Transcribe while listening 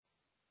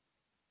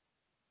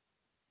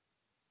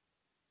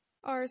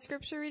Our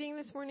scripture reading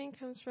this morning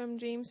comes from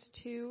James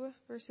 2,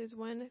 verses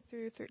 1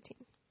 through 13.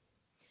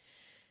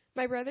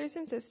 My brothers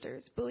and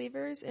sisters,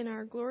 believers in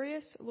our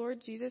glorious Lord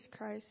Jesus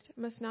Christ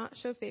must not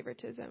show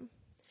favoritism.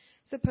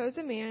 Suppose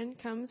a man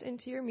comes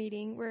into your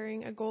meeting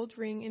wearing a gold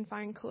ring and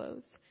fine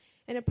clothes,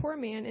 and a poor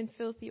man in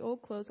filthy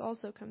old clothes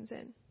also comes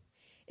in.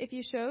 If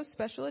you show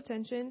special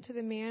attention to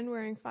the man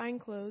wearing fine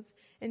clothes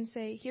and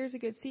say, "Here's a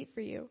good seat for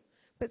you,"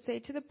 but say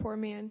to the poor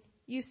man,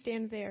 "You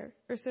stand there,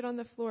 or sit on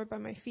the floor by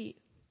my feet,"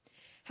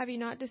 have you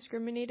not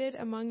discriminated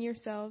among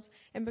yourselves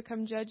and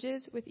become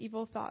judges with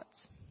evil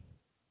thoughts?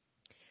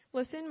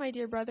 Listen, my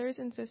dear brothers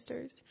and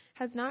sisters.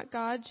 Has not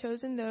God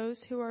chosen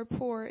those who are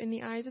poor in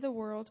the eyes of the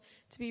world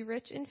to be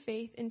rich in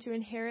faith and to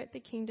inherit the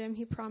kingdom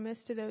he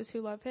promised to those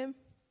who love him?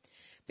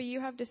 But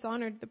you have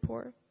dishonored the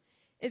poor.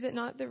 Is it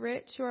not the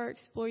rich who are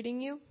exploiting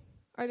you?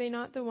 Are they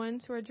not the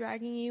ones who are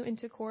dragging you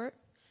into court?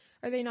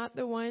 Are they not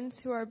the ones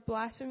who are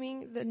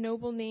blaspheming the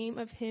noble name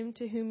of him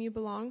to whom you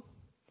belong?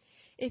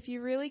 If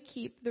you really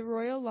keep the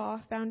royal law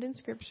found in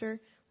Scripture,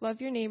 love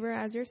your neighbor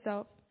as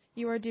yourself,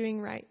 you are doing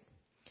right.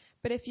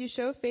 But if you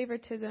show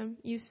favoritism,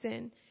 you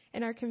sin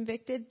and are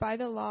convicted by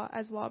the law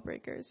as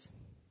lawbreakers.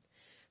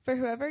 For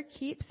whoever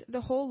keeps the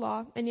whole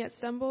law and yet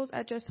stumbles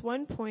at just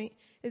one point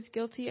is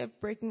guilty of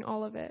breaking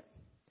all of it.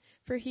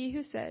 For he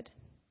who said,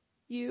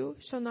 "You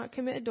shall not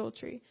commit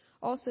adultery,"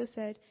 also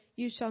said,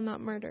 "You shall not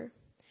murder."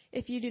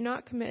 If you do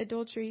not commit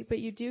adultery, but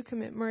you do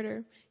commit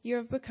murder, you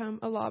have become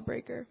a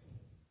lawbreaker.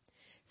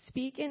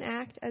 Speak and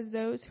act as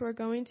those who are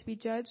going to be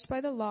judged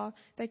by the law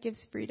that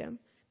gives freedom,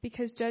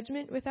 because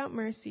judgment without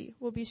mercy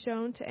will be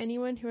shown to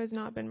anyone who has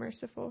not been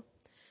merciful.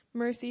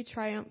 Mercy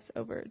triumphs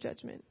over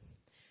judgment.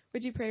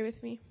 Would you pray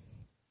with me?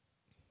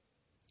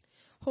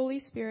 Holy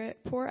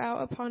Spirit, pour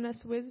out upon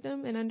us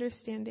wisdom and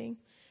understanding,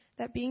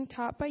 that being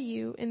taught by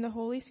you in the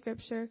Holy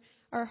Scripture,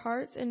 our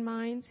hearts and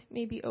minds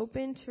may be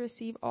open to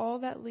receive all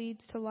that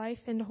leads to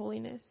life and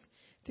holiness.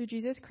 Through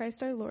Jesus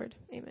Christ our Lord.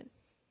 Amen.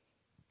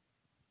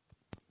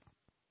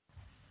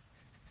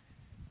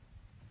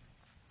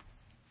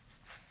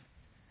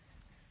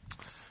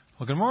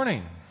 Well, good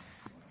morning.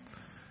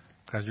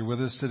 Glad you're with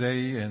us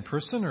today in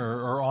person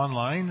or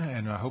online,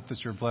 and I hope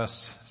that you're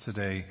blessed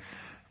today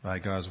by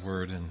God's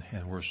Word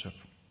and worship.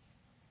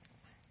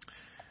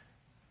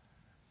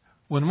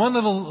 When one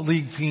little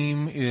league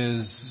team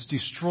is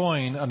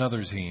destroying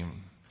another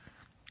team,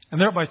 and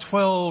they're up by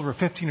 12 or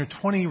 15 or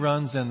 20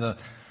 runs, and the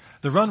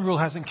run rule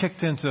hasn't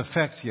kicked into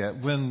effect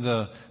yet, when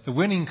the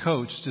winning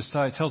coach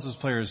tells his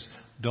players,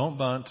 don't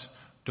bunt,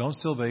 don't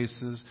steal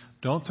bases,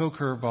 don't throw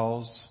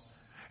curveballs,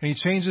 and he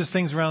changes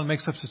things around and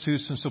makes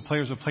substitutions so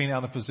players are playing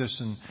out of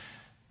position,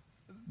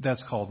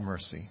 that's called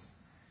mercy.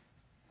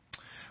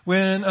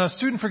 When a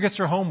student forgets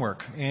her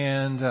homework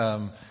and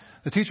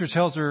the teacher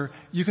tells her,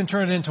 you can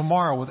turn it in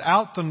tomorrow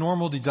without the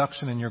normal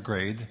deduction in your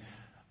grade,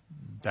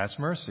 that's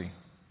mercy.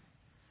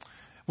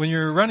 When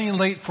you're running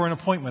late for an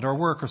appointment or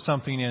work or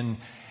something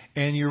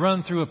and you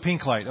run through a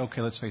pink light,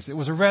 okay, let's face it, it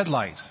was a red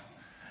light,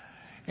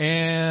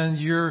 and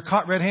you're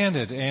caught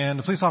red-handed and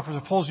the police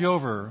officer pulls you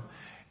over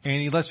and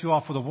he lets you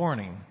off with a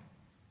warning,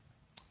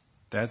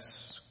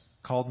 that's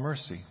called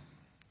mercy.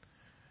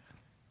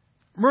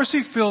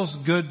 Mercy feels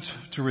good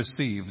to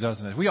receive,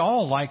 doesn't it? We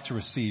all like to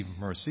receive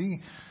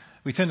mercy.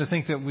 We tend to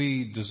think that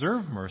we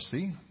deserve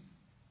mercy.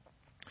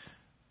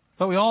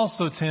 But we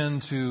also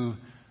tend to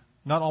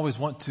not always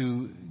want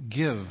to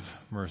give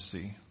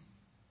mercy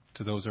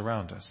to those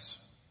around us.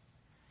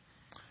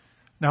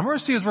 Now,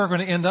 mercy is where we're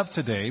going to end up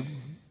today,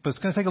 but it's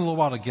going to take a little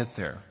while to get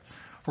there.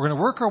 We're going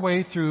to work our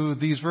way through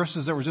these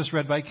verses that were just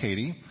read by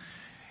Katie,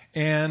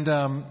 and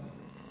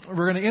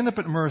we're going to end up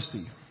at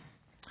mercy.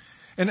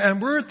 And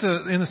we're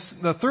in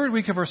the third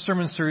week of our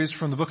sermon series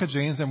from the book of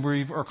James, and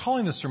we are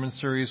calling this sermon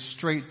series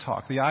Straight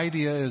Talk. The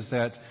idea is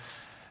that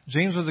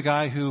James was a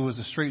guy who was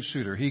a straight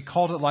shooter. He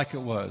called it like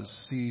it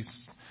was. He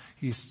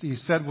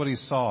said what he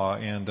saw,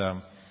 and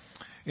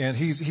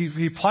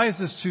he applies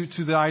this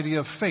to the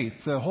idea of faith.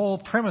 The whole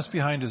premise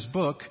behind his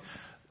book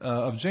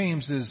of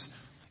James is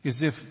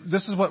if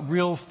this is what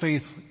real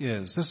faith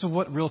is. This is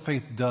what real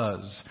faith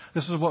does.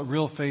 This is what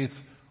real faith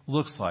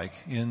looks like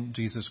in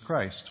Jesus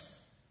Christ.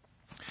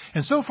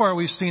 And so far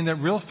we've seen that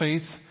real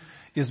faith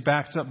is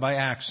backed up by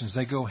actions.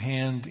 They go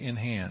hand in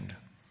hand.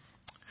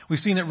 We've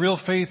seen that real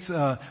faith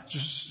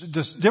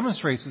just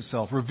demonstrates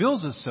itself,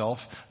 reveals itself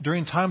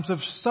during times of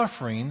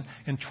suffering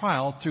and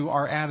trial through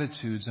our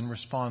attitudes and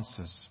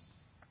responses.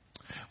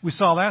 We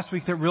saw last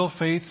week that real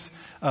faith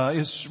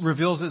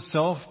reveals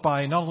itself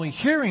by not only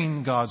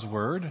hearing God's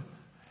word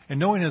and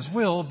knowing His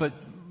will,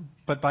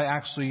 but by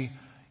actually,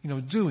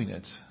 doing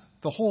it.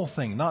 The whole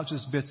thing, not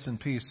just bits and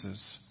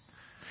pieces.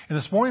 And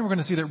this morning we're going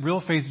to see that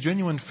real faith,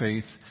 genuine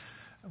faith,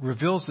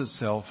 reveals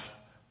itself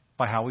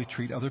by how we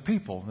treat other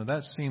people. Now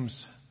that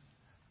seems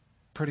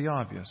pretty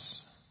obvious.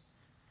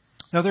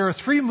 Now there are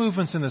three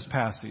movements in this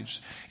passage.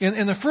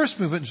 In the first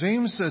movement,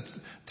 James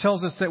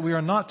tells us that we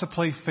are not to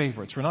play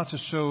favorites. We're not to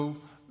show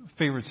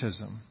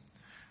favoritism.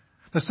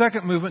 The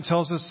second movement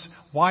tells us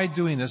why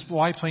doing this,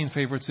 why playing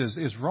favorites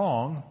is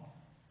wrong.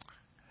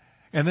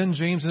 And then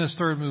James in his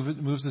third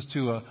moves us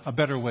to a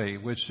better way,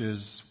 which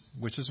is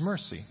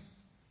mercy.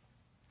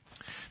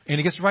 And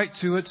he gets right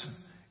to it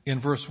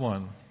in verse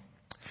 1.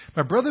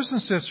 My brothers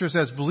and sisters,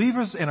 as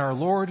believers in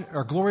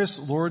our glorious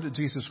Lord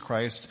Jesus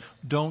Christ,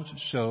 don't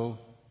show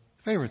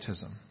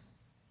favoritism.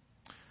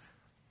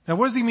 Now,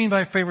 what does he mean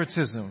by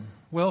favoritism?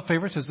 Well,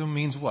 favoritism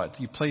means what?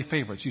 You play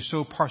favorites. You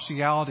show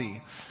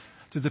partiality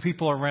to the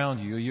people around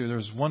you.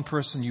 There's one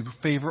person you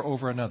favor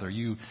over another.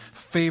 You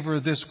favor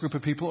this group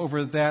of people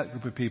over that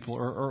group of people,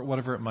 or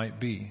whatever it might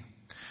be.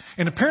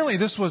 And apparently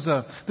this was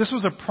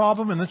a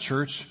problem in the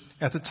church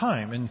at the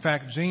time. In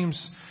fact,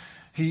 James,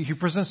 he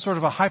presents sort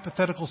of a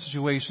hypothetical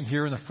situation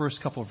here in the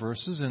first couple of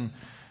verses, and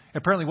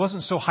apparently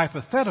wasn't so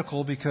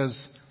hypothetical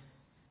because,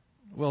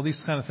 well,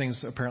 these kind of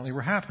things apparently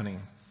were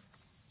happening.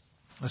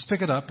 Let's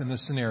pick it up in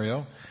this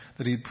scenario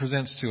that he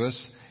presents to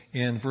us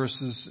in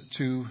verses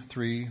 2,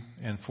 3,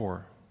 and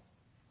 4.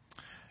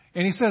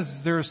 And he says,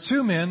 there's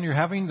two men, they're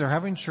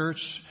having church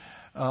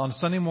on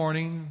Sunday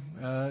morning,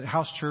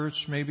 house church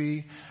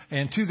maybe,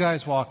 and two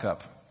guys walk up.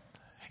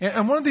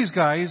 And one of these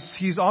guys,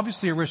 he's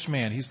obviously a rich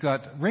man. He's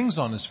got rings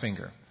on his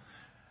finger.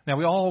 Now,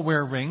 we all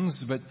wear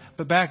rings,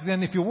 but back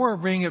then, if you wore a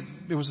ring,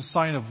 it was a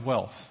sign of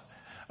wealth.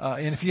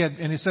 And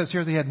it says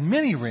here they had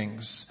many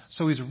rings,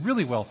 so he's a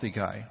really wealthy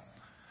guy.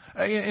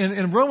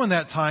 In Rome in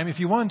that time, if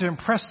you wanted to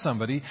impress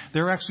somebody,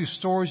 there were actually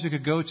stores you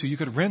could go to. You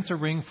could rent a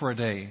ring for a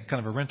day, kind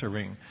of a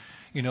rent-a-ring.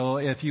 You know,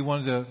 if you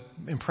wanted to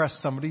impress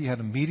somebody, you had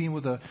a meeting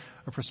with a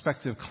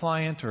prospective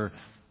client,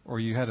 or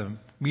you had a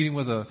meeting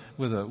with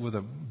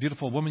a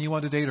beautiful woman you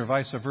wanted to date, or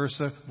vice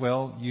versa.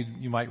 Well,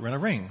 you might rent a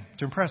ring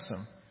to impress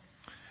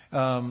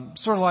them.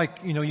 Sort of like,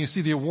 you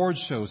see the award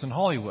shows in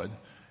Hollywood.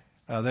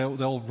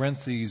 They'll rent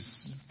these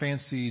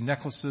fancy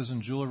necklaces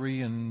and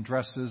jewelry and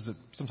dresses that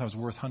sometimes are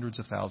worth hundreds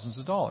of thousands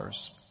of dollars.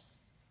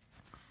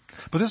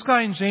 But this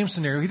guy in James'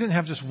 scenario, he didn't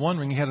have just one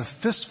ring. He had a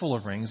fistful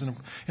of rings. And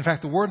in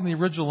fact, the word in the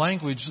original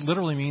language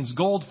literally means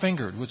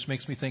gold-fingered, which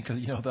makes me think of,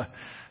 the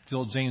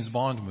old James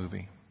Bond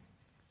movie.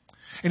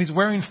 And he's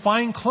wearing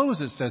fine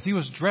clothes, it says. He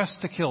was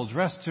dressed to kill,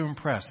 dressed to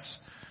impress.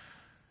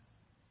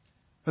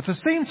 But at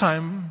the same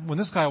time, when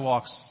this guy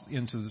walks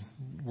into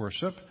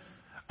worship,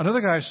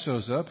 another guy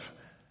shows up,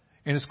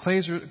 and his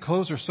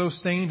clothes are so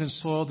stained and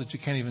soiled that you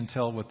can't even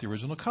tell what the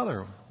original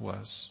color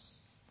was.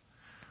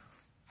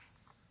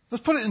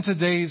 Let's put it in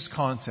today's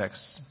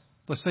context.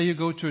 Let's say you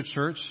go to a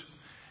church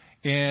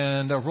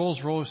and a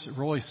Rolls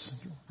Royce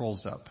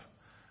rolls up.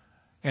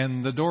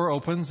 And the door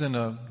opens and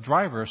a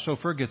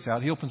chauffeur gets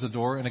out. He opens the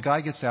door and a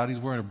guy gets out. He's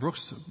wearing a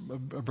Brooks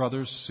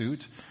Brothers suit.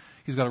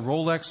 He's got a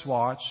Rolex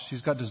watch.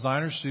 He's got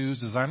designer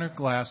shoes, designer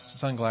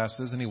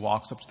sunglasses, and he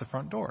walks up to the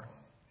front door.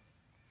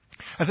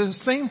 At the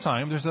same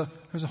time, there's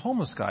a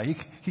homeless guy.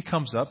 He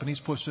comes up and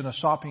he's pushing a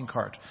shopping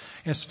cart.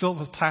 And it's filled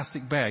with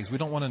plastic bags. We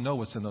don't want to know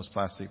what's in those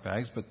plastic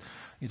bags, but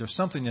there's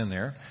something in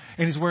there.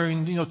 And he's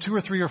wearing, 2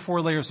 or 3 or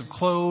 4 layers of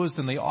clothes,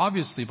 and they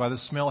obviously, by the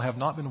smell, have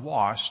not been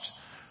washed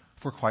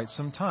for quite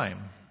some time.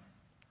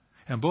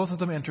 And both of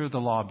them enter the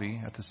lobby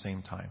at the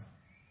same time.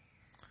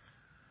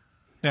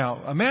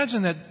 Now,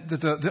 imagine that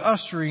the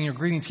ushering or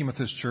greeting team at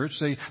this church,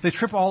 they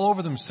trip all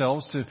over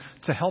themselves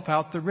to help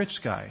out the rich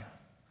guy.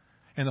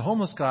 And the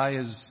homeless guy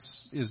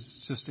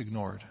is just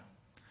ignored.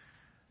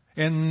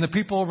 And the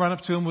people run up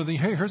to him with,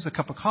 hey, here's a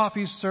cup of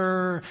coffee,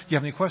 sir. Do you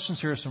have any questions?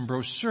 Here are some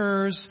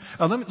brochures.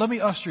 Let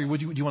me usher you.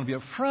 Do you want to be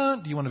up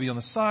front? Do you want to be on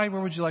the side?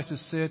 Where would you like to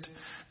sit?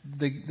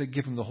 They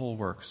give him the whole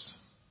works.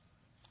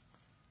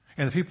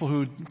 And the people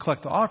who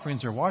collect the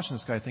offerings are watching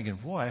this guy thinking,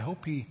 boy, I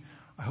hope he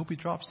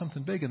drops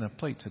something big in the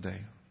plate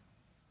today.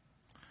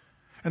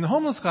 And the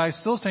homeless guy is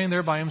still standing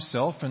there by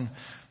himself,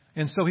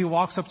 and so he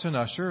walks up to an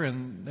usher,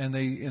 and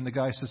the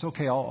guy says,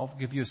 okay, I'll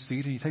give you a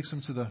seat. And he takes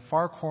him to the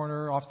far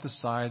corner off to the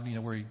side,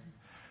 where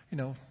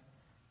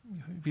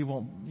he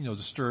won't,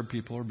 disturb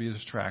people or be a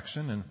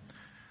distraction.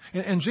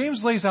 And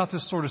James lays out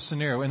this sort of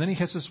scenario, and then he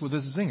hits us with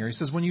this zinger. He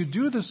says, when you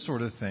do this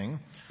sort of thing,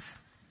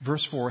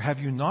 verse 4, have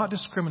you not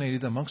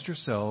discriminated amongst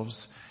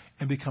yourselves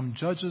and become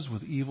judges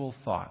with evil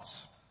thoughts?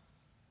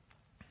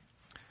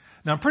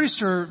 Now, I'm pretty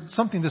sure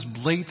something this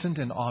blatant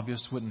and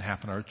obvious wouldn't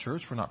happen in our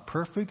church. We're not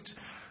perfect.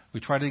 We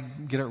try to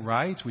get it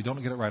right. We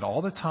don't get it right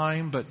all the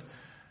time.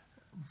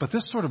 But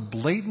this sort of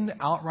blatant,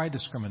 outright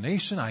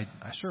discrimination, I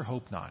sure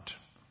hope not.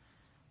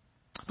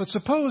 But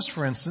suppose,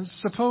 for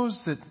instance,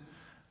 that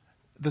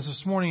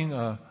this morning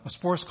a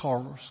sports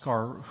car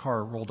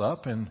rolled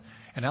up and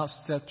out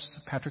steps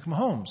Patrick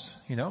Mahomes.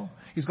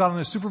 He's got on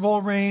his Super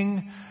Bowl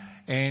ring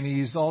and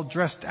he's all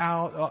dressed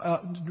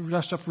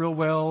up real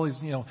well.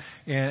 He's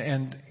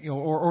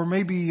or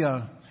maybe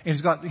and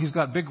he's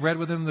got Big Red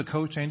with him. The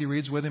coach Andy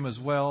Reid's with him as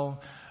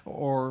well.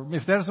 Or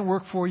if that doesn't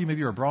work for you, maybe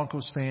you're a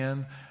Broncos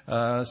fan.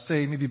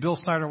 Say maybe Bill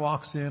Snyder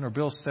walks in or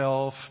Bill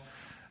Self.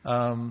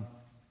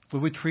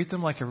 Would we treat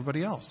them like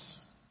everybody else?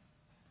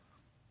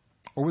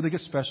 Or would they get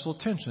special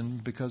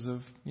attention because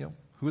of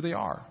who they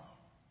are?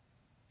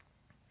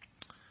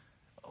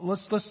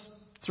 Let's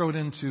throw it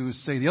into,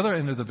 say, the other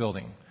end of the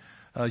building,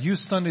 youth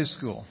Sunday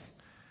school.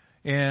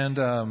 And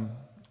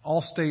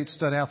all-state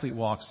stud athlete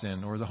walks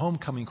in, or the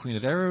homecoming queen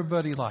that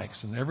everybody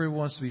likes and everyone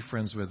wants to be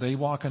friends with. They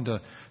walk into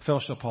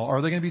fellowship hall.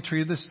 Are they going to be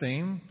treated the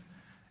same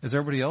as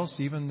everybody else,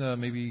 even the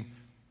maybe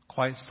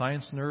quiet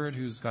science nerd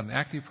who's got an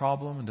acne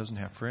problem and doesn't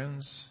have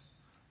friends?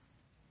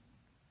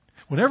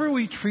 Whenever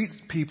we treat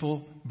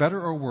people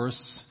better or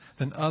worse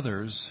than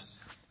others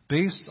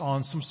based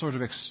on some sort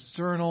of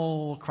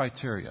external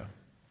criterion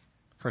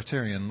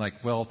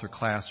like wealth or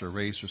class or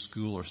race or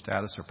school or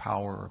status or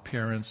power or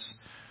appearance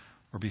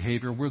or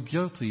behavior, we're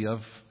guilty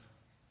of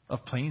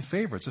playing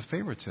favorites, of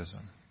favoritism.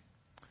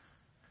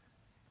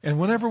 And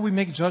whenever we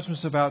make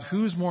judgments about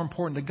who's more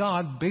important to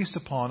God based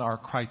upon our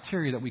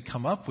criteria that we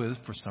come up with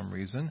for some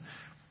reason,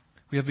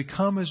 we have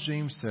become, as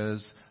James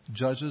says,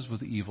 judges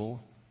with evil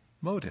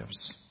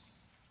motives.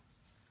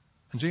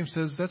 And James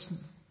says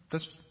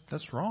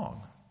that's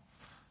wrong.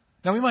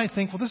 Now we might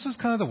think, well, this is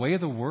kind of the way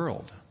of the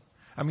world.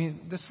 I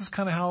mean, this is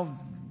kind of how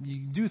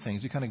you do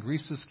things. You kind of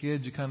grease the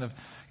skid. You kind of,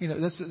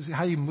 this is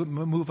how you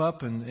move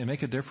up and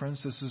make a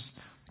difference. This is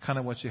kind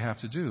of what you have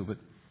to do.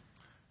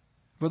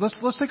 But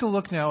let's take a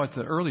look now at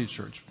the early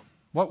church.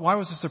 Why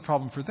was this a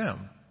problem for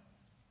them?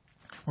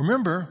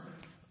 Remember,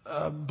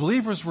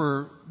 believers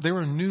were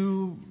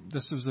new.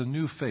 This was a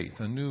new faith,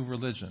 a new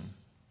religion,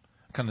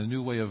 kind of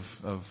new way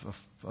of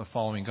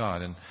following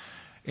God.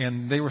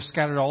 And they were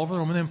scattered all over the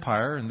Roman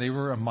Empire, and they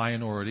were a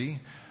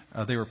minority.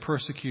 They were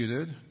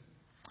persecuted.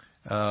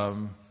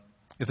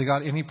 If they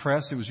got any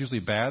press, it was usually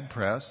bad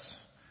press.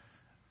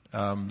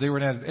 They were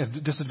at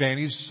a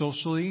disadvantage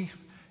socially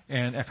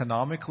and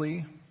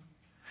economically.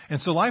 And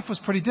so life was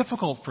pretty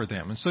difficult for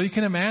them. And so you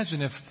can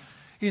imagine if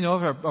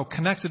a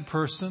connected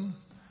person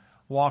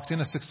walked in,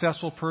 a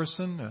successful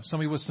person,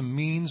 somebody with some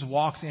means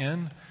walked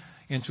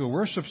into a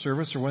worship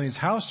service or one of these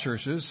house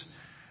churches,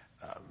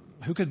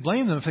 who could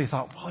blame them if they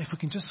thought, well, if we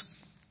can just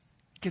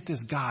get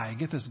this guy,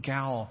 get this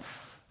gal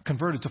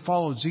converted to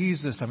follow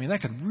Jesus, I mean,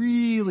 that could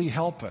really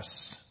help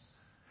us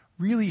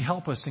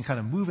in kind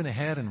of moving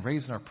ahead and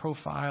raising our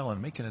profile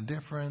and making a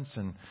difference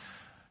and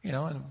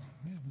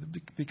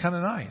it'd be kind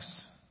of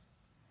nice.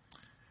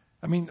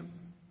 I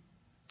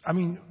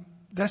mean,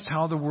 that's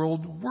how the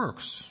world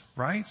works,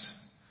 right?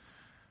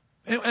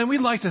 And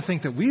we'd like to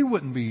think that we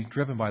wouldn't be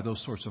driven by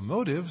those sorts of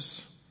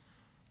motives.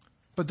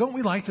 But don't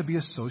we like to be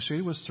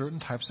associated with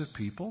certain types of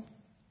people?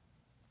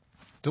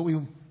 Don't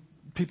we?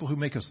 People who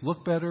make us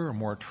look better or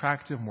more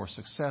attractive, more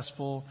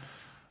successful,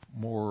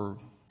 more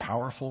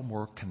powerful,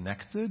 more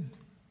connected?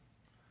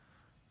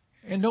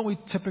 And don't we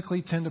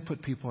typically tend to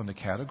put people into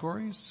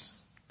categories?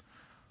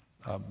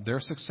 They're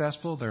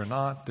successful, they're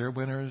not. They're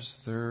winners,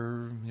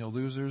 they're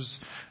losers.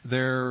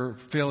 They're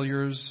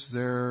failures,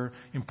 they're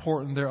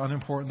important, they're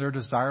unimportant. They're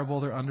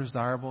desirable, they're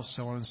undesirable,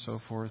 so on and so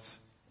forth.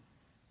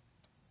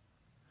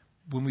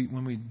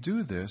 When we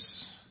do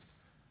this,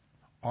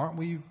 aren't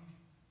we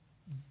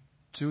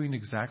doing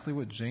exactly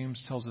what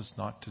James tells us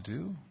not to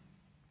do?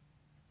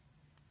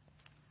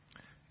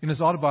 In his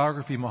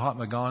autobiography,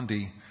 Mahatma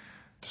Gandhi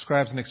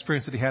describes an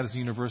experience that he had as a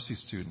university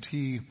student.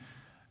 He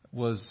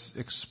was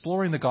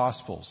exploring the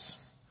Gospels,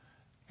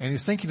 and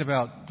he's thinking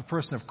about the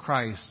person of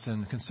Christ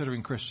and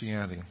considering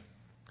Christianity.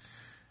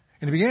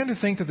 And he began to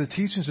think that the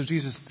teachings of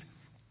Jesus,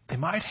 they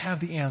might have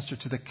the answer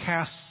to the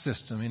caste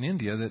system in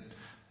India that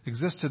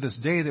exists to this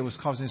day that was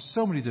causing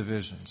so many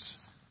divisions.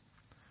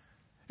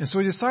 And so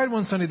he decided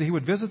one Sunday that he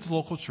would visit the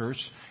local church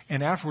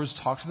and afterwards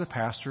talk to the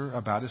pastor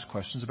about his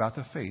questions about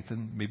the faith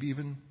and maybe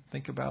even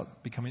think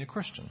about becoming a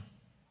Christian.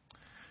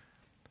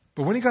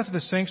 But when he got to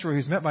the sanctuary, he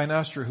was met by an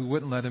usher who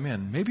wouldn't let him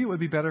in. Maybe it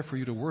would be better for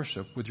you to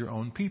worship with your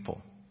own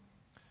people.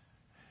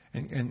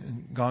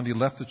 And Gandhi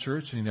left the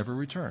church and he never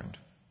returned.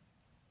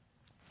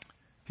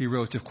 He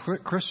wrote, if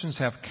Christians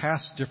have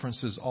caste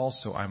differences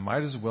also, I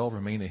might as well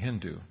remain a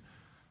Hindu.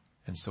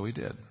 And so he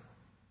did.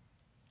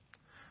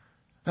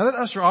 Now that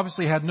usher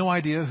obviously had no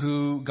idea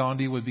who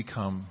Gandhi would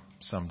become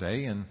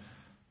someday. And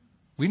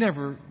we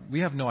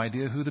have no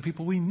idea who the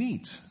people we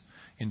meet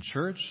in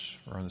church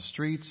or on the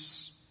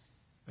streets,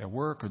 at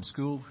work or in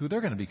school, who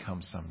they're going to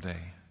become someday.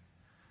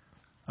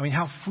 I mean,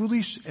 how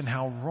foolish and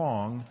how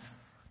wrong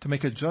to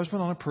make a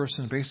judgment on a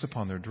person based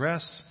upon their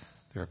dress,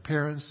 their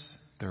appearance,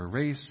 their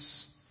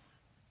race,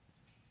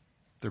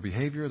 their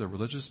behavior, their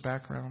religious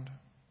background.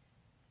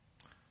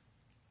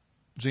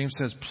 James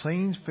says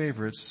playing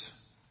favorites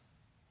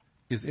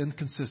is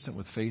inconsistent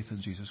with faith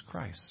in Jesus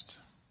Christ.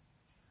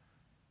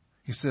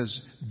 He says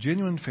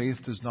genuine faith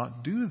does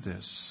not do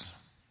this.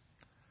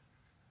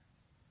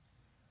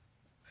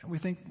 And we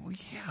think, well,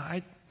 yeah,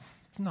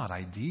 it's not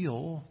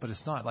ideal, but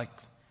it's not like,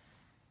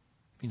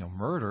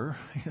 murder,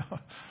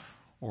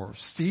 or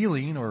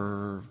stealing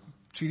or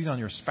cheating on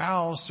your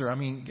spouse, or,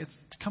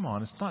 come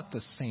on, it's not the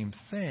same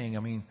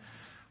thing.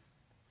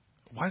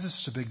 Why is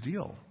this such a big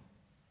deal?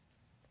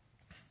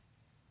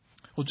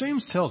 Well,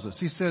 James tells us,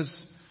 he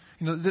says,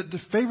 the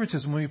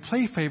favoritism, when we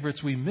play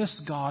favorites, we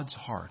miss God's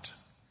heart.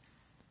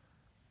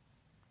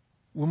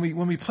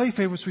 When we play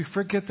favorites, we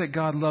forget that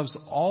God loves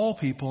all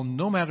people,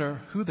 no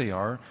matter who they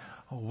are,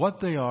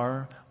 what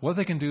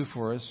they can do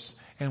for us,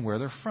 and where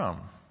they're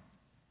from.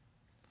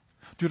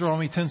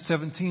 Deuteronomy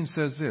 10:17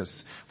 says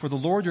this, "For the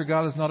Lord your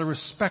God is not a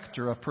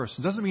respecter of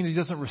persons." Doesn't mean he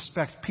doesn't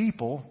respect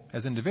people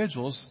as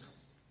individuals.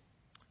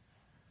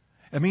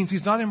 It means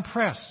he's not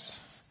impressed.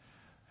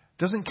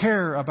 Doesn't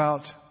care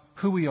about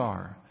who we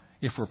are,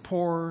 if we're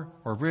poor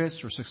or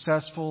rich or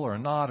successful or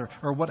not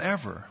or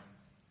whatever.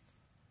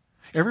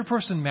 Every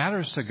person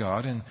matters to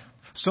God, and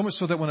so much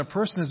so that when a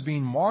person is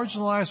being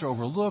marginalized or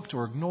overlooked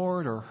or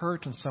ignored or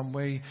hurt in some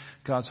way,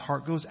 God's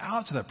heart goes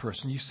out to that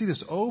person. You see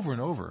this over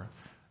and over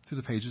through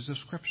the pages of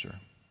Scripture.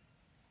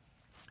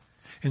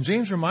 And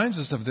James reminds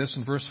us of this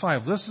in verse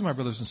 5. "Listen, my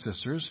brothers and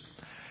sisters,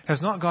 has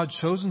not God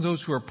chosen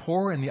those who are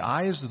poor in the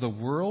eyes of the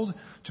world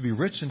to be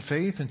rich in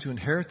faith and to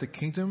inherit the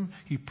kingdom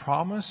He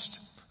promised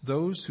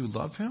those who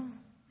love Him?"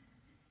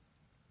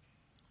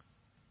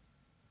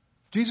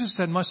 Jesus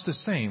said much the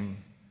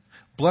same.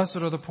 "Blessed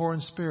are the poor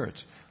in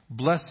spirit.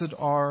 Blessed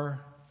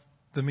are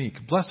the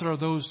meek. Blessed are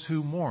those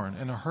who mourn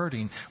and are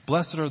hurting.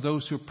 Blessed are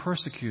those who are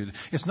persecuted."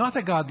 It's not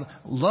that God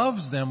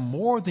loves them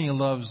more than He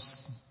loves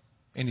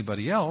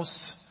anybody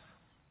else.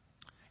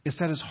 It's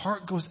that His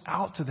heart goes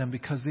out to them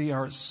because they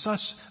are at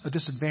such a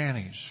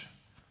disadvantage,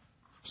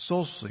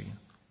 socially,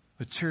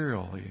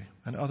 materially,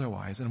 and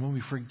otherwise. And when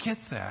we forget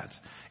that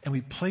and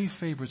we play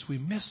favorites, we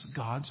miss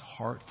God's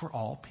heart for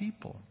all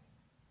people.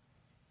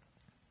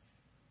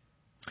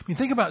 I mean,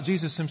 think about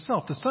Jesus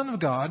Himself. The Son of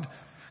God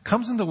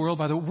comes into the world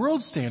by the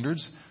world's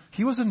standards.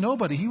 He was a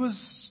nobody. He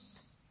was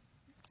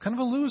kind of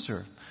a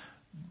loser.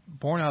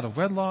 Born out of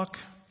wedlock.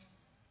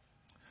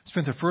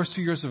 Spent the first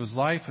 2 years of His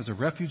life as a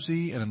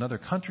refugee in another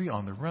country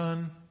on the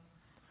run.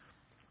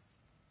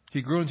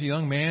 He grew into a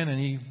young man and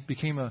he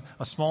became a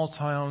small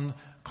town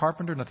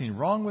carpenter. Nothing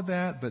wrong with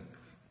that, but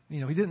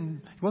he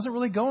wasn't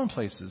really going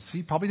places.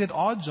 He probably did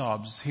odd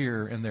jobs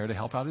here and there to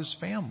help out his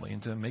family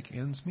and to make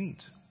ends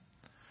meet.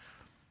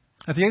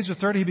 At the age of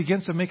 30, he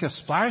begins to make a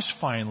splash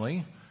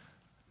finally.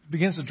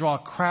 Begins to draw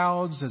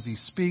crowds as he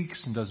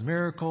speaks and does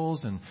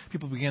miracles, and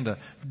people begin to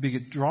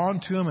get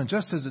drawn to him. And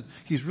just as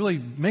he's really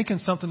making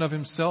something of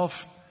himself,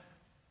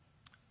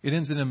 it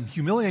ends in a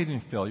humiliating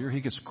failure.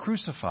 He gets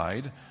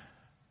crucified,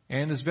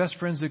 and his best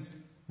friends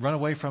run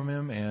away from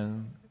him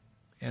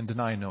and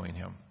deny knowing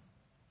him.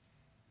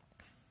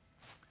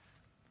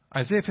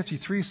 Isaiah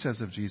 53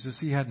 says of Jesus,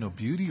 "He had no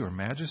beauty or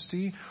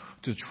majesty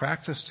to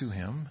attract us to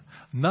Him,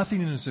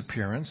 nothing in His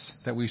appearance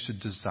that we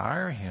should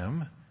desire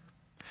Him.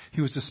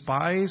 He was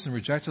despised and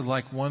rejected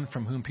like one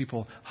from whom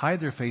people hide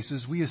their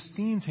faces. We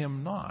esteemed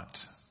Him not."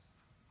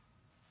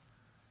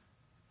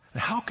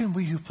 And how can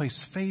we who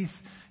place faith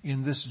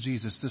in this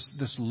Jesus,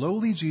 this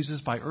lowly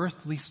Jesus by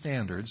earthly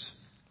standards,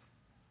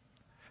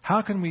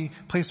 how can we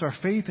place our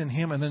faith in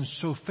Him and then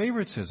show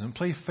favoritism,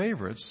 play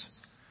favorites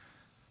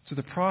to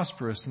the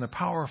prosperous and the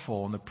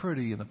powerful and the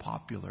pretty and the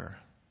popular?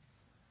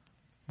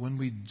 When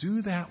we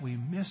do that, we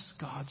miss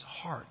God's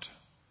heart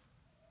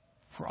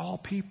for all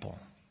people.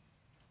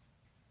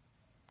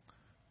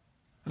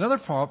 Another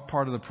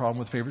part of the problem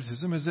with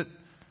favoritism is that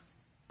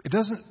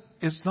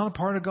it's not a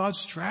part of God's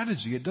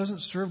strategy. It doesn't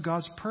serve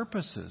God's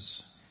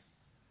purposes.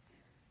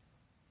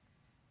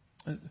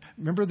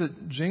 Remember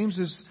that James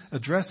is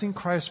addressing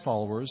Christ's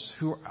followers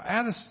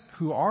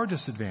who are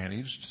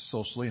disadvantaged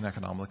socially and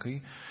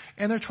economically,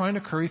 and they're trying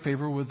to curry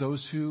favor with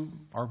those who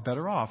are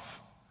better off.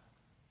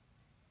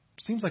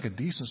 Seems like a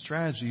decent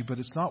strategy, but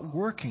it's not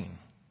working.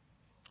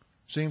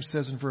 James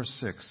says in verse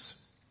 6,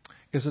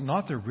 "Is it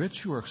not the rich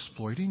who are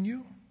exploiting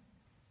you?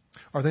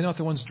 Are they not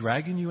the ones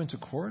dragging you into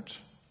court?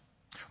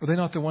 Are they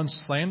not the ones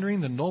slandering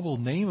the noble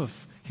name of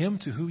Him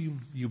to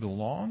whom you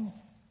belong?"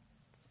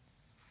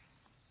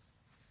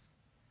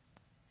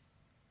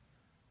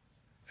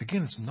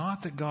 Again, it's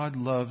not that God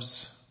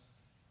loves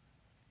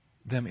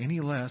them any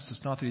less.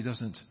 It's not that He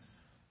doesn't,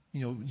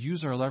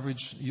 use our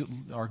leverage,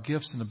 our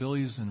gifts and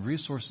abilities and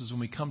resources when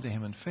we come to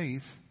Him in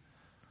faith.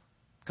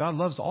 God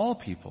loves all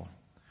people.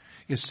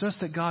 It's just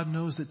that God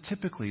knows that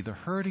typically the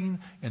hurting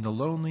and the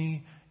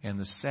lonely and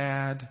the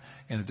sad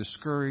and the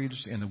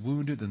discouraged and the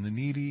wounded and the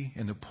needy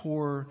and the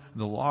poor,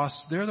 the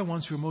lost, they're the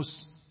ones who are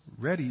most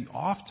ready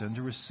often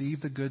to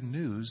receive the good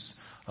news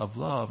of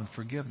love and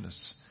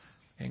forgiveness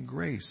and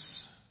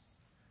grace.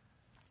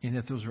 And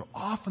that those are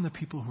often the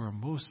people who are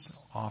most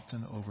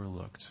often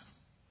overlooked.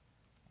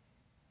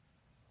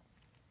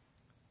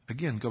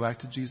 Again, go back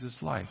to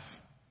Jesus' life.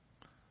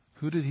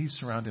 Who did He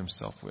surround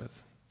Himself with?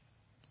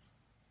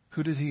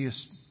 Who did He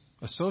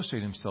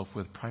associate Himself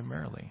with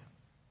primarily?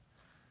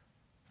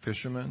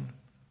 Fishermen,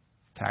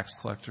 tax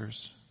collectors,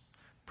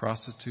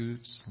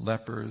 prostitutes,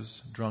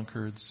 lepers,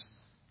 drunkards,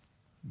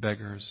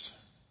 beggars.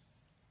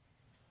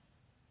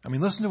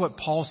 Listen to what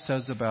Paul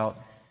says about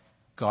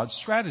God's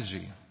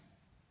strategy.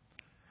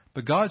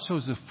 "But God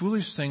chose the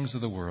foolish things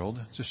of the world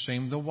to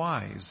shame the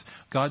wise.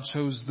 God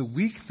chose the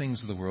weak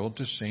things of the world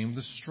to shame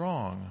the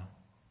strong."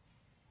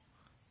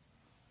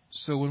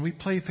 So when we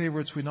play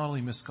favorites, we not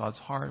only miss God's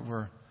heart,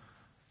 we're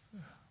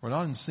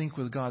not in sync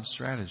with God's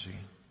strategy.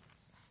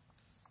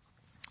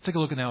 Take a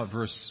look now at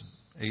verse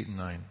 8 and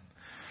 9.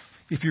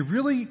 "If you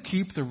really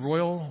keep the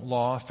royal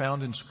law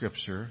found in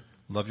Scripture,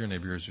 love your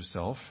neighbor as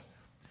yourself,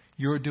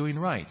 you are doing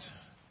right.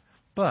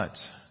 But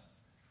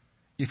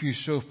if you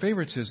show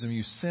favoritism,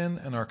 you sin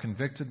and are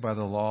convicted by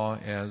the law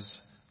as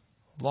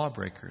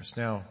lawbreakers.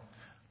 Now,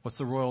 what's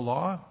the royal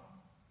law?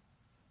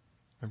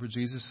 Remember,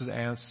 Jesus has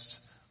asked,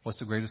 what's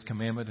the greatest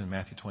commandment? In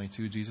Matthew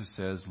 22, Jesus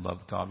says, love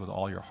God with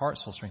all your heart,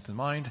 soul, strength, and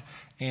mind,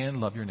 and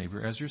love your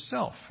neighbor as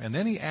yourself. And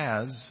then he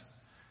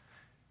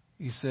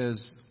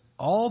says,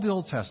 all the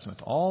Old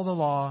Testament, all the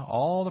law,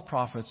 all the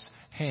prophets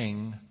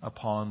hang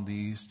upon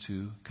these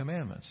two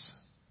commandments.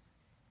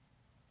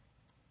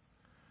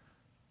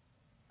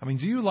 I mean,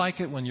 do you like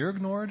it when you're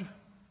ignored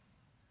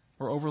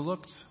or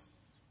overlooked?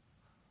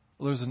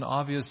 Or there's an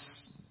obvious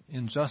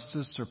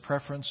injustice or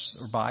preference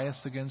or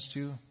bias against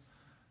you?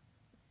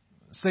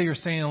 Say you're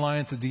standing in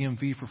line at the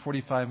DMV for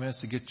 45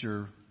 minutes to get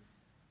your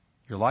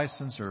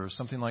license or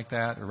something like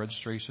that, or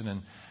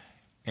registration,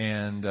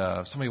 and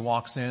somebody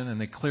walks in and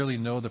they clearly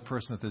know the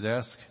person at the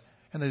desk,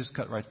 and they just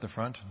cut right to the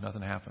front.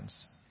 Nothing happens.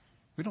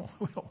 We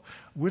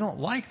don't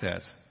like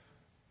that,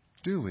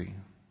 do we?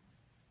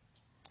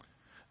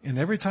 And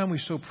every time we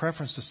show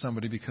preference to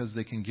somebody because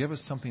they can give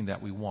us something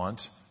that we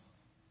want,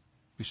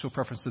 we show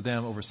preference to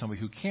them over somebody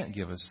who can't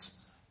give us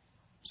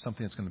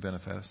something that's going to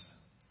benefit us.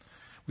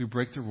 We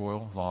break the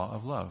royal law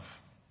of love.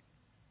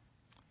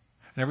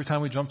 And every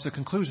time we jump to a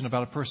conclusion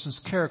about a person's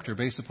character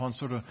based upon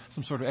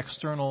some sort of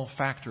external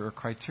factor or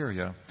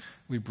criteria,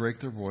 we break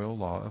the royal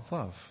law of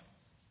love.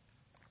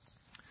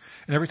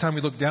 And every time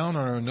we look down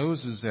on our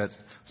noses at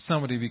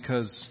somebody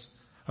because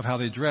of how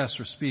they dress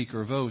or speak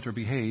or vote or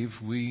behave,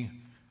 we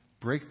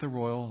break the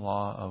royal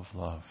law of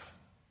love.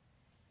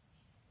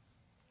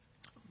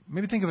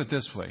 Maybe think of it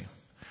this way.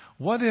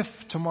 What if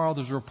tomorrow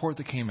there's a report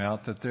that came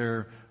out that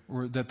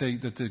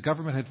the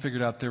government had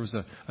figured out there was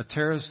a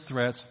terrorist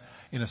threat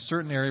in a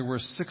certain area where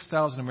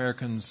 6,000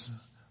 Americans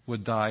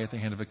would die at the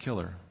hand of a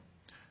killer?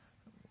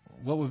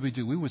 What would we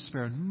do? We would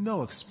spare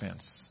no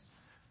expense.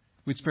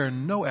 We'd spare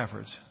no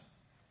effort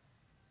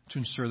to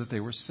ensure that they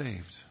were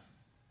saved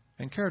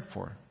and cared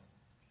for.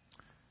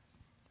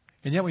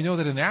 And yet we know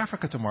that in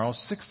Africa tomorrow,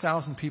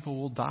 6,000 people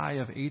will die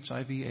of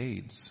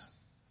HIV/AIDS.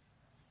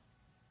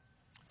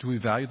 Do we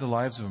value the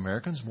lives of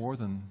Americans more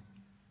than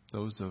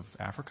those of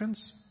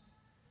Africans?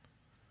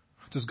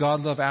 Does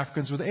God love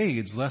Africans with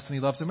AIDS less than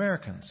He loves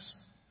Americans?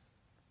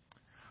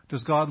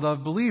 Does God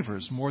love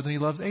believers more than He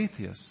loves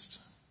atheists?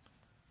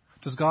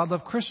 Does God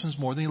love Christians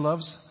more than He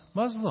loves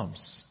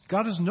Muslims?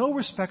 God is no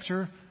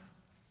respecter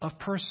of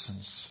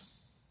persons.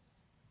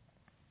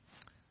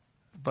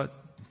 But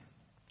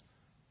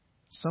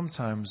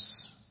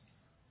sometimes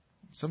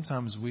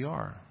we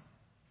are.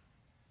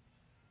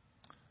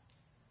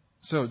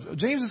 So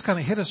James has kind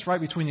of hit us right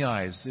between the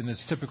eyes in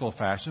his typical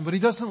fashion, but he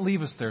doesn't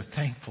leave us there,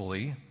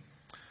 thankfully,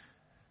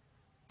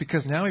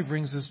 because now he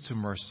brings us to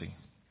mercy.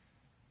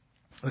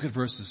 Look at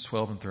verses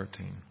 12 and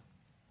 13.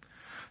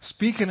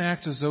 Speak and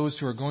act as those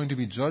who are going to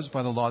be judged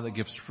by the law that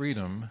gives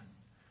freedom,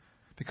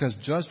 because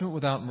judgment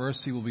without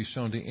mercy will be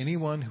shown to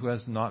anyone who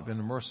has not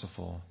been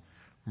merciful.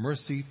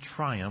 Mercy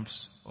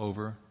triumphs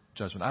over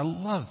judgment. I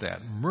love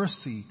that.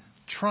 Mercy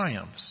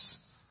triumphs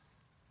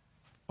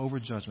over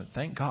judgment.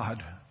 Thank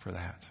God for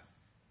that.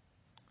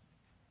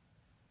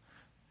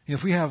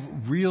 If we have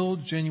real,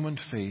 genuine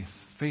faith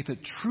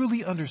that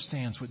truly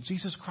understands what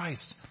Jesus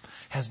Christ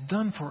has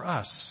done for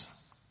us,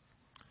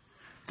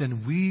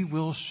 then we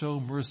will show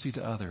mercy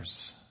to others,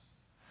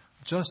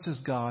 just as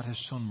God has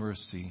shown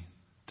mercy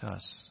to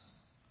us.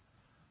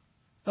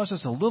 Not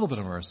just a little bit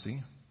of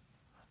mercy,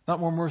 not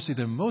more mercy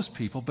than most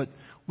people, but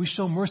we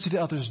show mercy to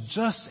others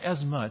just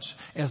as much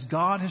as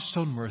God has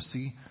shown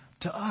mercy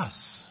to us.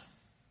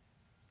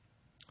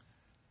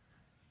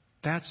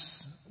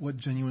 That's what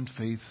genuine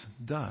faith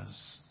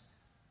does.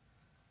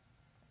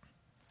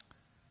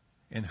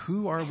 And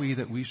who are we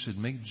that we should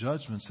make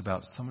judgments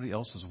about somebody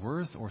else's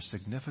worth or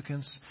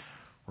significance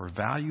or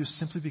value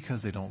simply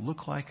because they don't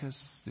look like us,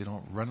 they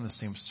don't run in the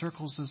same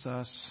circles as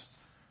us,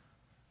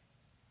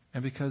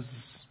 and because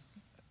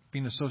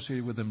being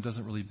associated with them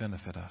doesn't really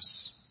benefit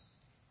us?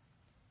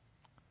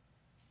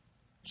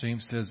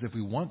 James says if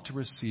we want to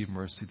receive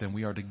mercy, then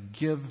we are to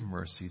give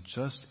mercy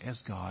just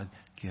as God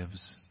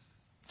gives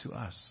to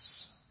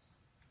us.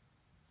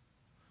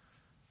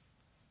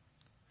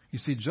 You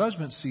see,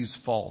 judgment sees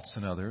faults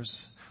in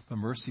others, but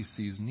mercy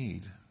sees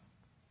need.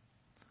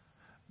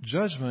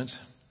 Judgment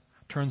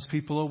turns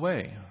people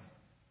away.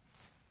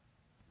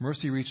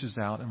 Mercy reaches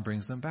out and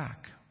brings them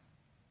back.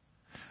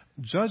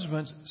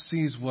 Judgment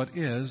sees what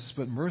is,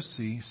 but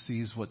mercy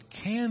sees what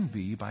can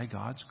be by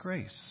God's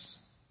grace.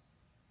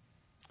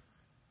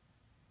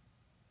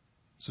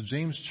 So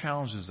James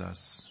challenges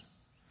us.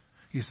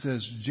 He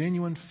says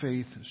genuine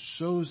faith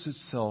shows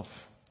itself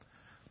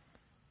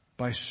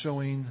by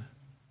showing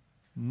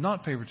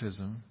not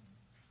favoritism,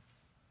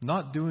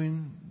 not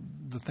doing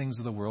the things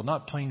of the world,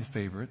 not playing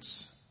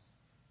favorites.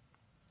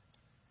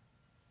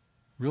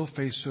 Real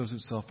faith shows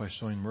itself by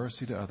showing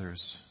mercy to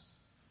others,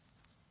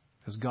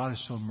 as God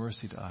has shown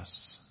mercy to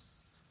us.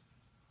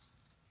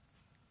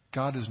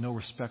 God is no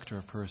respecter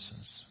of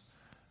persons.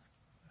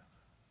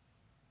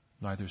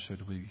 Neither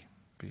should we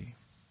be.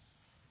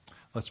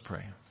 Let's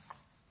pray.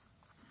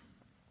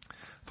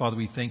 Father,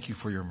 we thank you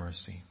for your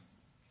mercy.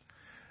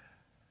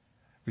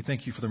 We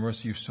thank you for the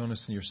mercy you've shown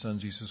us in your Son,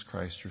 Jesus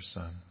Christ, your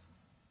Son.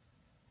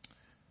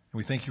 And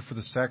we thank you for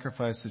the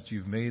sacrifice that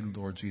you've made,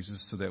 Lord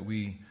Jesus, so that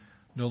we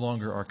no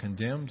longer are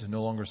condemned,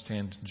 no longer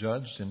stand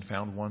judged and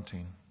found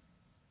wanting.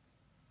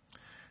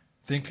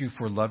 Thank you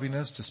for loving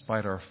us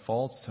despite our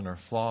faults and our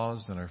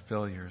flaws and our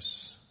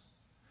failures.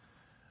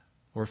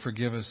 Lord,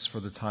 forgive us for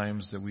the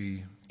times that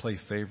we play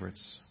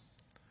favorites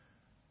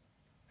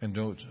and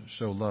don't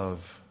show love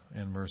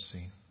and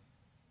mercy.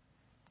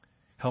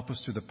 Help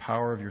us through the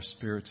power of your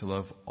Spirit to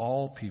love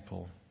all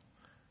people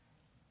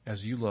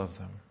as you love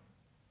them.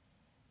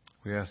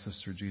 We ask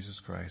this through Jesus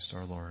Christ,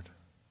 our Lord.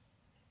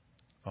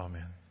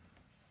 Amen.